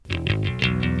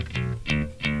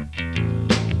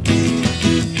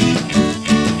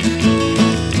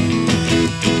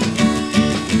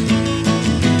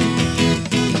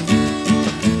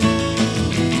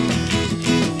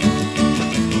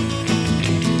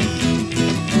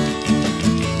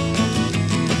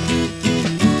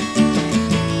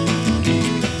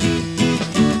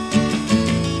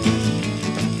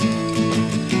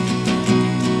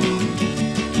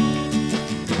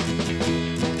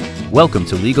Welcome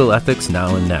to Legal Ethics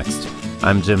Now and Next.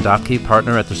 I'm Jim Dopke,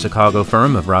 partner at the Chicago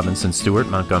firm of Robinson Stewart,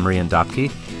 Montgomery &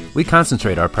 Dopke. We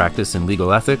concentrate our practice in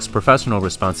legal ethics, professional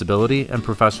responsibility, and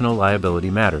professional liability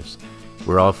matters.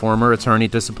 We're all former attorney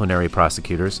disciplinary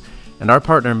prosecutors, and our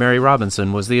partner Mary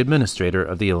Robinson was the administrator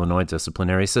of the Illinois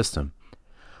disciplinary system.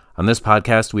 On this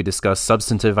podcast, we discuss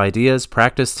substantive ideas,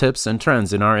 practice tips, and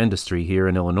trends in our industry here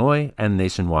in Illinois and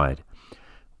nationwide.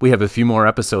 We have a few more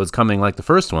episodes coming like the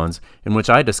first ones, in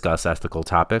which I discuss ethical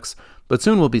topics, but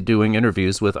soon we'll be doing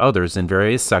interviews with others in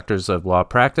various sectors of law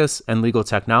practice and legal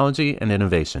technology and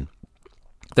innovation.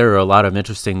 There are a lot of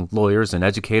interesting lawyers and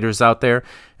educators out there,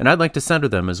 and I'd like to center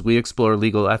them as we explore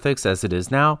legal ethics as it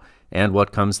is now and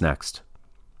what comes next.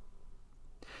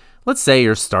 Let's say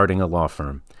you're starting a law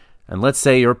firm, and let's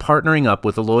say you're partnering up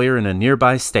with a lawyer in a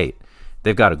nearby state.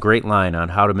 They've got a great line on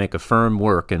how to make a firm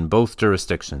work in both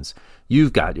jurisdictions.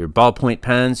 You've got your ballpoint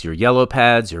pens, your yellow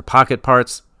pads, your pocket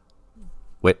parts.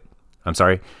 Wait, I'm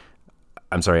sorry,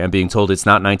 I'm being told it's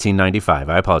not 1995.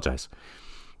 I apologize.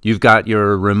 You've got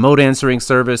your remote answering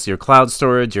service, your cloud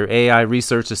storage, your AI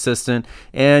research assistant,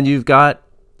 and you've got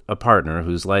a partner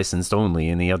who's licensed only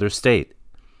in the other state.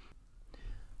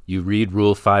 You read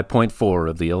Rule 5.4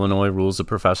 of the Illinois Rules of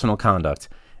Professional Conduct.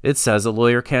 It says a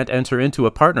lawyer can't enter into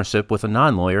a partnership with a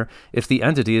non-lawyer if the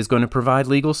entity is going to provide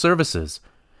legal services.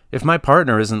 If my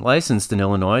partner isn't licensed in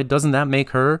Illinois, doesn't that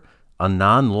make her a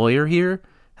non-lawyer here?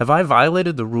 Have I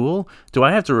violated the rule? Do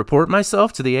I have to report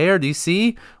myself to the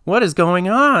ARDC? What is going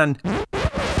on?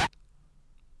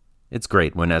 It's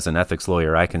great when, as an ethics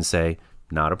lawyer, I can say,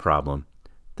 not a problem.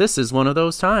 This is one of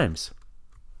those times.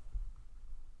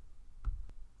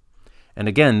 And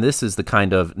again, this is the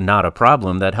kind of not a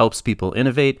problem that helps people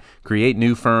innovate, create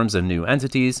new firms and new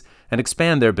entities, and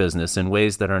expand their business in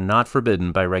ways that are not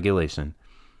forbidden by regulation.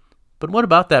 But what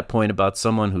about that point about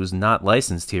someone who's not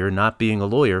licensed here not being a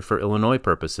lawyer for Illinois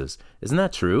purposes? Isn't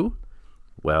that true?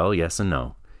 Well, yes and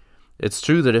no. It's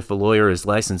true that if a lawyer is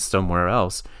licensed somewhere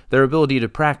else, their ability to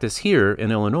practice here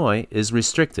in Illinois is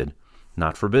restricted.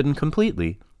 Not forbidden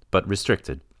completely, but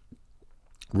restricted.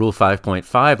 Rule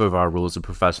 5.5 of our Rules of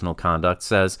Professional Conduct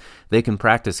says they can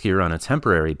practice here on a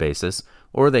temporary basis,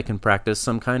 or they can practice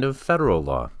some kind of federal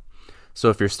law. So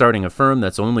if you're starting a firm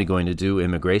that's only going to do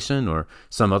immigration or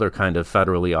some other kind of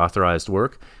federally authorized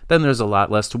work, then there's a lot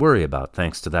less to worry about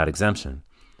thanks to that exemption.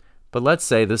 But let's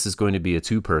say this is going to be a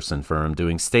two-person firm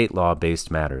doing state law-based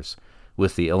matters,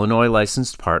 with the Illinois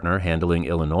licensed partner handling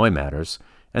Illinois matters,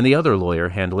 and the other lawyer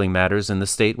handling matters in the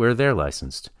state where they're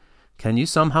licensed. Can you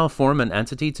somehow form an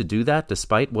entity to do that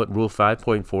despite what Rule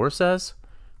 5.4 says?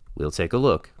 We'll take a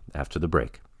look after the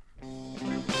break.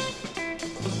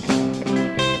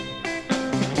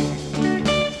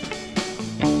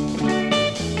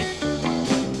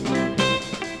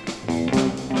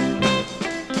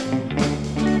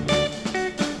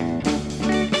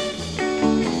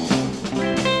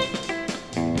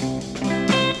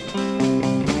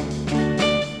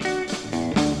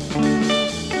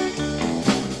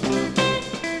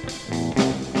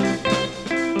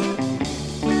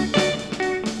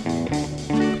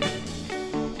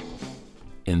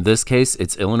 In this case,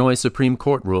 it's Illinois Supreme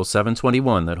Court Rule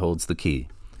 721 that holds the key.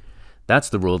 That's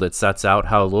the rule that sets out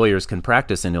how lawyers can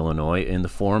practice in Illinois in the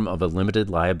form of a limited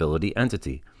liability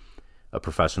entity, a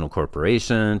professional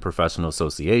corporation, professional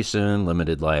association,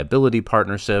 limited liability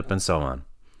partnership, and so on.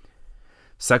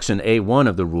 Section A1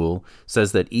 of the rule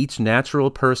says that each natural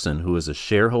person who is a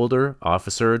shareholder,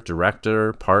 officer,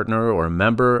 director, partner, or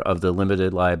member of the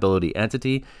limited liability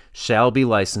entity shall be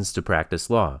licensed to practice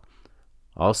law.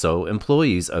 Also,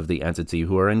 employees of the entity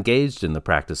who are engaged in the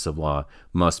practice of law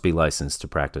must be licensed to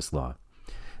practice law.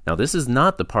 Now, this is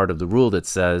not the part of the rule that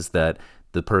says that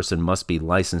the person must be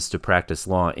licensed to practice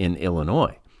law in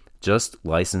Illinois, just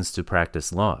licensed to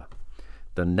practice law.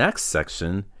 The next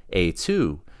section,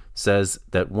 A2, says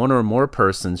that one or more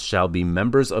persons shall be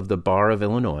members of the Bar of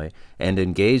Illinois and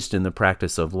engaged in the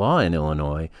practice of law in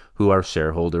Illinois who are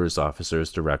shareholders,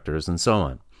 officers, directors, and so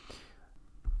on.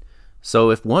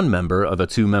 So if one member of a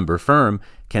two-member firm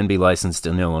can be licensed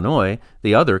in Illinois,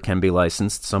 the other can be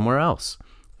licensed somewhere else.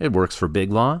 It works for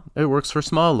big law. It works for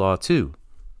small law, too.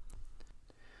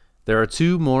 There are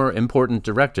two more important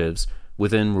directives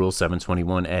within Rule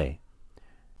 721A.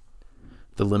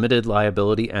 The limited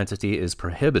liability entity is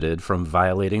prohibited from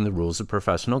violating the rules of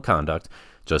professional conduct,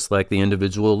 just like the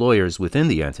individual lawyers within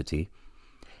the entity,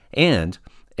 and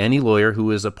any lawyer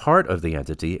who is a part of the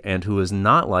entity and who is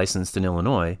not licensed in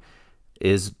Illinois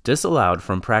is disallowed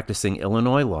from practicing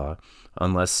Illinois law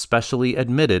unless specially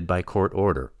admitted by court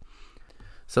order.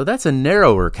 So that's a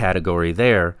narrower category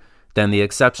there than the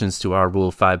exceptions to our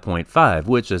Rule 5.5,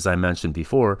 which, as I mentioned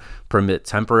before, permit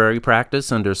temporary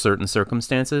practice under certain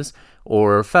circumstances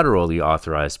or federally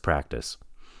authorized practice.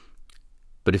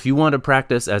 But if you want to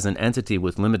practice as an entity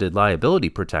with limited liability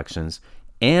protections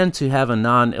and to have a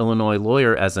non-Illinois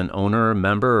lawyer as an owner,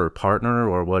 member, or partner,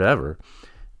 or whatever,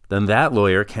 then that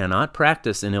lawyer cannot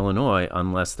practice in Illinois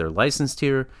unless they're licensed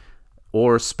here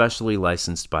or specially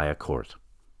licensed by a court.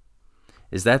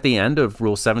 Is that the end of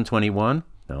Rule 721?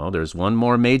 No, there's one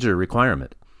more major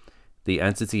requirement. The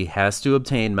entity has to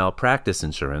obtain malpractice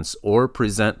insurance or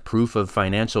present proof of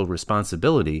financial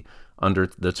responsibility under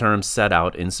the terms set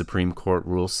out in Supreme Court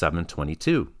Rule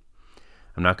 722.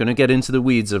 I'm not going to get into the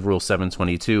weeds of Rule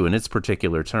 722 and its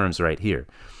particular terms right here,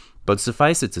 but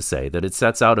suffice it to say that it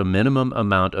sets out a minimum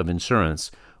amount of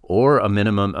insurance or a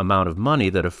minimum amount of money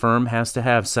that a firm has to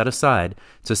have set aside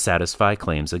to satisfy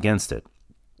claims against it.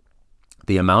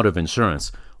 The amount of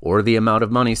insurance or the amount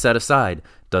of money set aside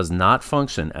does not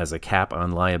function as a cap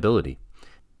on liability.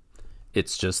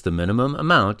 It's just the minimum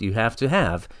amount you have to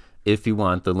have if you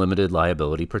want the limited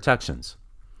liability protections.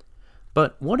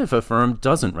 But what if a firm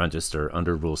doesn't register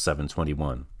under Rule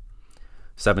 721?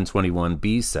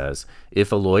 721B says,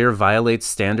 if a lawyer violates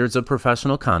standards of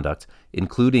professional conduct,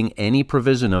 including any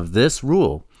provision of this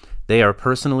rule, they are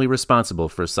personally responsible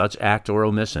for such act or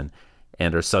omission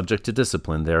and are subject to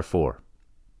discipline therefore.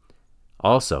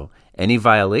 Also, any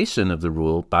violation of the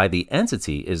rule by the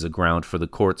entity is a ground for the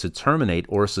court to terminate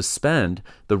or suspend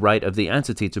the right of the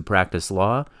entity to practice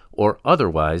law or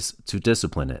otherwise to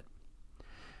discipline it.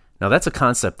 Now, that's a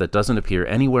concept that doesn't appear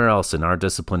anywhere else in our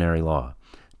disciplinary law,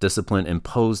 discipline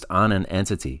imposed on an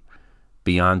entity,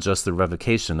 beyond just the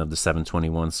revocation of the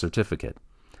 721 certificate.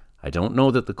 I don't know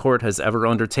that the court has ever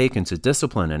undertaken to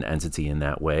discipline an entity in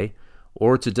that way,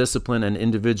 or to discipline an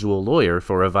individual lawyer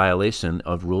for a violation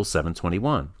of Rule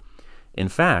 721. In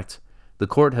fact, the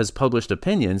court has published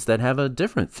opinions that have a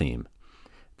different theme.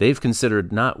 They've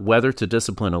considered not whether to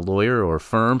discipline a lawyer or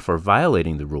firm for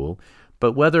violating the rule,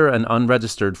 but whether an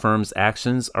unregistered firm's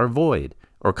actions are void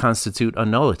or constitute a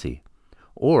nullity,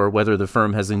 or whether the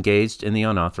firm has engaged in the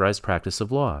unauthorized practice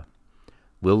of law.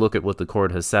 We'll look at what the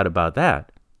court has said about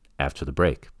that after the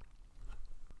break.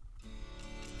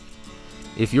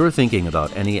 If you're thinking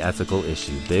about any ethical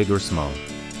issue, big or small,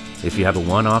 if you have a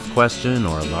one-off question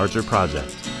or a larger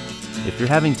project, if you're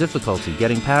having difficulty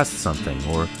getting past something,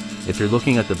 or if you're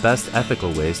looking at the best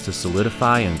ethical ways to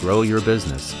solidify and grow your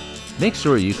business, make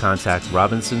sure you contact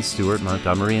Robinson, Stewart,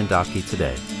 Montgomery & Dopke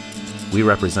today. We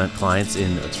represent clients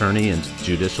in attorney and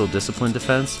judicial discipline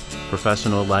defense,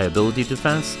 professional liability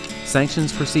defense,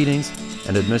 sanctions proceedings,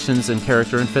 and admissions and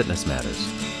character and fitness matters.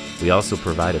 We also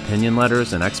provide opinion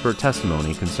letters and expert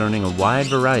testimony concerning a wide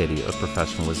variety of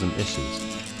professionalism issues.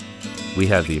 We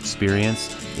have the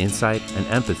experience, insight, and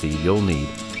empathy you'll need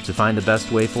to find the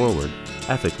best way forward,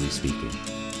 ethically speaking.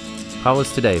 Call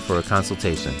us today for a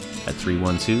consultation at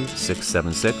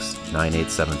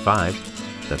 312-676-9875.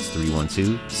 That's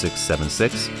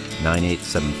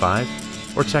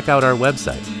 312-676-9875. Or check out our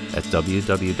website at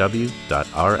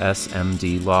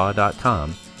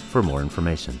www.rsmdlaw.com for more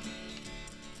information.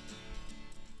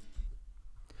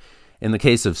 In the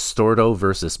case of Stordo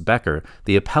versus Becker,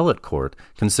 the appellate court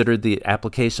considered the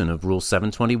application of Rule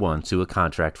 721 to a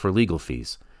contract for legal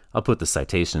fees. I'll put the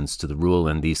citations to the rule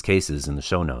in these cases in the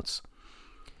show notes.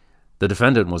 The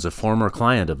defendant was a former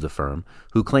client of the firm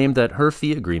who claimed that her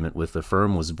fee agreement with the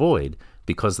firm was void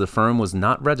because the firm was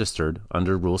not registered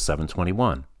under Rule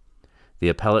 721. The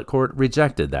appellate court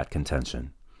rejected that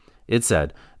contention. It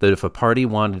said that if a party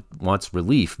wants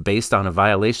relief based on a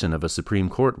violation of a Supreme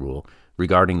Court rule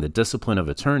regarding the discipline of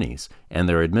attorneys and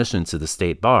their admission to the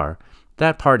state bar,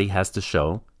 that party has to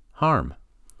show harm.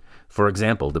 For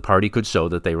example, the party could show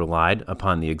that they relied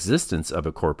upon the existence of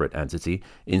a corporate entity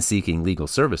in seeking legal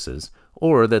services,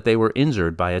 or that they were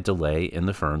injured by a delay in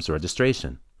the firm's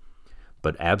registration.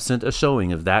 But absent a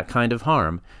showing of that kind of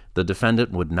harm, the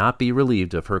defendant would not be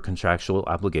relieved of her contractual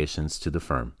obligations to the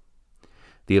firm.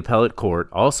 The appellate court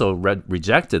also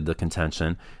rejected the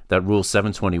contention that Rule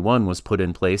 721 was put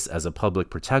in place as a public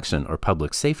protection or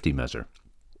public safety measure.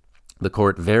 The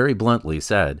court very bluntly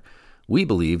said, "We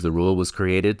believe the rule was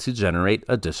created to generate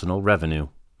additional revenue."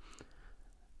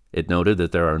 It noted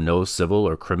that there are no civil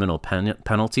or criminal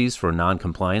penalties for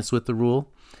noncompliance with the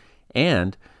rule,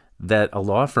 and that a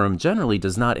law firm generally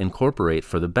does not incorporate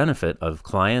for the benefit of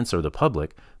clients or the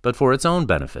public, but for its own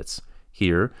benefits.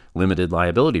 Here, limited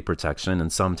liability protection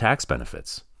and some tax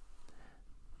benefits.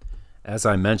 As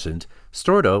I mentioned,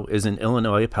 Stordo is an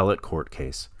Illinois appellate court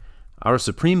case. Our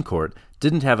Supreme Court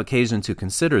didn't have occasion to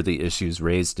consider the issues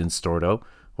raised in Stordo,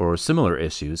 or similar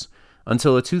issues,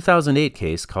 until a 2008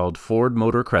 case called Ford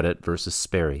Motor Credit versus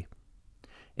Sperry.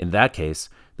 In that case,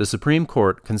 the Supreme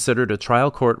Court considered a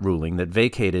trial court ruling that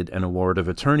vacated an award of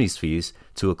attorney's fees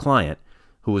to a client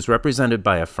who was represented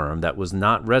by a firm that was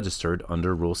not registered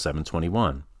under Rule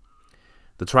 721.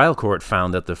 The trial court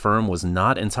found that the firm was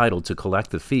not entitled to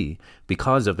collect the fee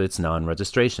because of its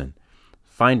non-registration,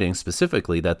 finding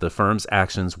specifically that the firm's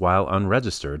actions while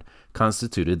unregistered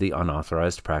constituted the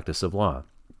unauthorized practice of law.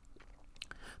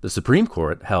 The Supreme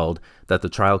Court held that the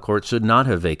trial court should not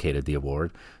have vacated the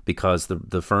award because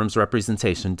the firm's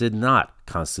representation did not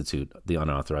constitute the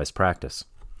unauthorized practice.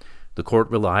 The court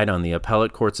relied on the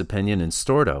appellate court's opinion in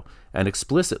Stordo and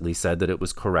explicitly said that it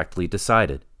was correctly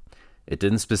decided. It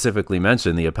didn't specifically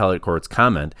mention the appellate court's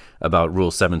comment about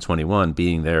Rule 721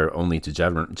 being there only to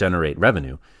generate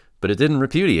revenue, but it didn't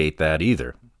repudiate that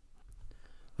either.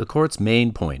 The court's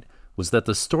main point was that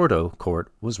the Stordo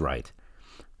court was right.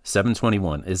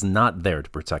 721 is not there to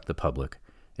protect the public.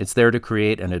 It's there to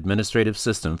create an administrative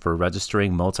system for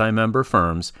registering multi-member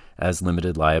firms as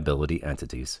limited liability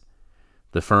entities.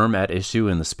 The firm at issue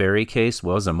in the Sperry case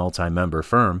was a multi-member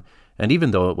firm, and even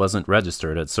though it wasn't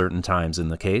registered at certain times in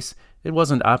the case, it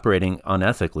wasn't operating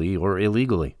unethically or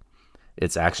illegally.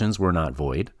 Its actions were not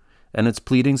void, and its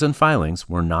pleadings and filings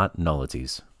were not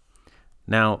nullities.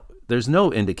 Now, there's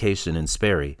no indication in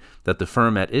Sperry that the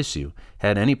firm at issue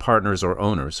had any partners or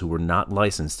owners who were not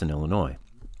licensed in Illinois,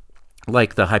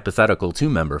 like the hypothetical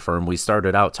two-member firm we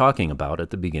started out talking about at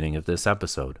the beginning of this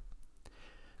episode.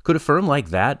 Could a firm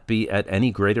like that be at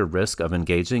any greater risk of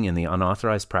engaging in the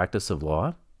unauthorized practice of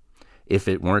law if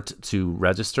it weren't to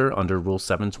register under Rule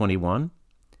 721?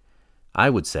 I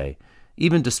would say,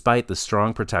 even despite the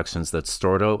strong protections that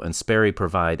Stordo and Sperry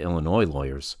provide Illinois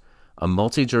lawyers, a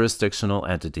multi-jurisdictional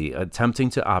entity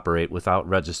attempting to operate without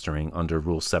registering under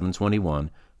Rule 721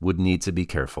 would need to be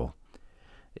careful.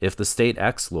 If the State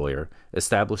X lawyer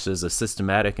establishes a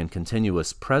systematic and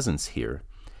continuous presence here,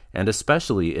 and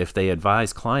especially if they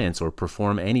advise clients or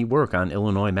perform any work on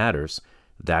Illinois matters,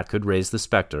 that could raise the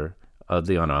specter of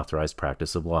the unauthorized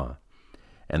practice of law.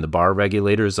 And the bar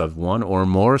regulators of one or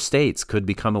more states could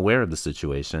become aware of the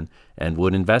situation and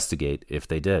would investigate if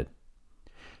they did.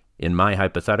 In my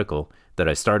hypothetical that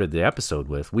I started the episode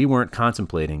with, we weren't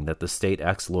contemplating that the State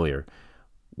X lawyer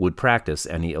would practice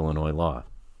any Illinois law.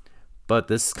 But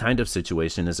this kind of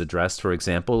situation is addressed, for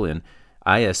example, in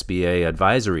ISBA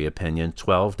Advisory Opinion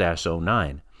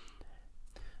 12-09.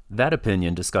 That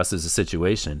opinion discusses a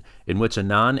situation in which a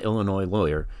non-Illinois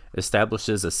lawyer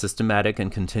establishes a systematic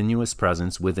and continuous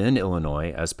presence within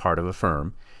Illinois as part of a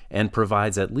firm and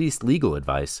provides at least legal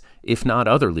advice, if not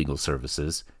other legal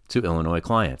services, to Illinois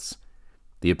clients.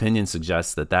 The opinion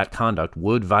suggests that that conduct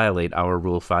would violate our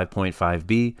Rule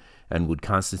 5.5b and would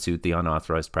constitute the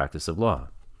unauthorized practice of law.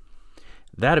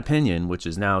 That opinion, which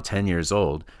is now 10 years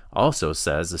old, also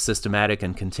says a systematic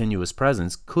and continuous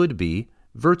presence could be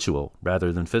virtual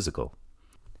rather than physical.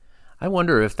 I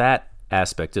wonder if that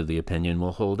aspect of the opinion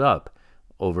will hold up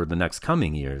over the next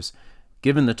coming years,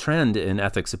 given the trend in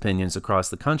ethics opinions across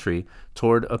the country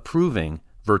toward approving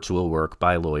virtual work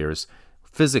by lawyers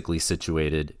physically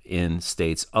situated in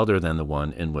states other than the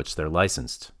one in which they're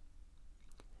licensed.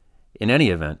 In any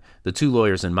event, the two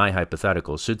lawyers in my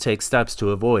hypothetical should take steps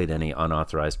to avoid any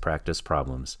unauthorized practice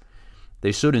problems.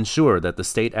 They should ensure that the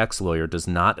State X lawyer does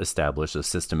not establish a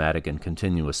systematic and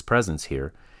continuous presence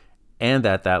here, and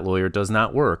that that lawyer does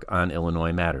not work on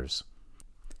Illinois matters.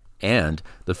 And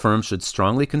the firm should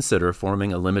strongly consider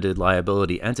forming a limited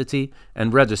liability entity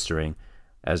and registering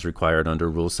as required under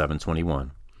Rule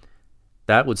 721.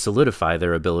 That would solidify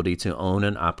their ability to own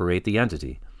and operate the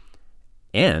entity.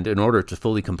 And in order to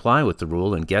fully comply with the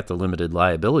rule and get the limited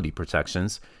liability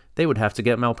protections, they would have to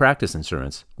get malpractice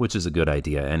insurance, which is a good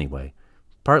idea anyway,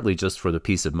 partly just for the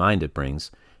peace of mind it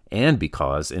brings, and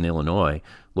because, in Illinois,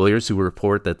 lawyers who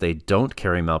report that they don't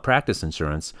carry malpractice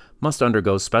insurance must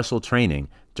undergo special training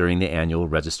during the annual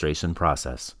registration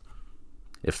process.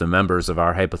 If the members of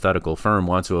our hypothetical firm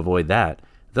want to avoid that,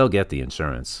 they'll get the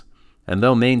insurance, and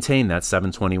they'll maintain that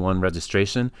 721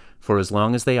 registration for as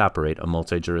long as they operate a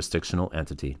multi-jurisdictional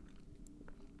entity.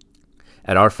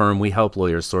 At our firm, we help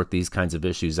lawyers sort these kinds of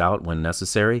issues out when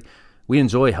necessary. We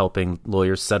enjoy helping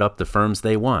lawyers set up the firms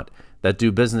they want, that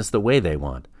do business the way they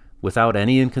want, without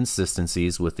any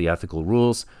inconsistencies with the ethical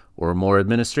rules or more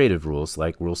administrative rules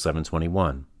like Rule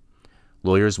 721.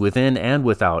 Lawyers within and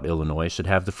without Illinois should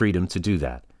have the freedom to do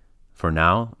that, for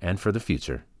now and for the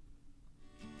future.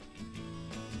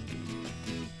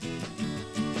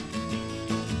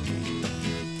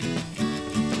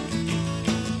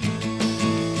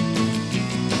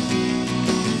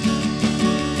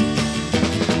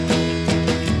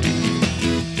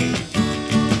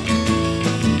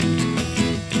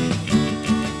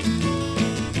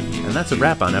 And that's a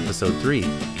wrap on episode 3.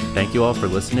 Thank you all for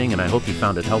listening, and I hope you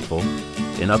found it helpful.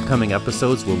 In upcoming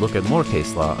episodes, we'll look at more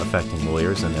case law affecting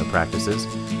lawyers and their practices.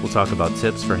 We'll talk about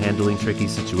tips for handling tricky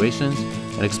situations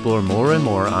and explore more and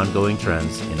more ongoing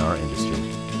trends in our industry.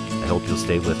 I hope you'll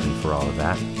stay with me for all of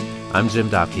that. I'm Jim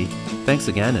Dopke. Thanks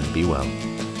again, and be well.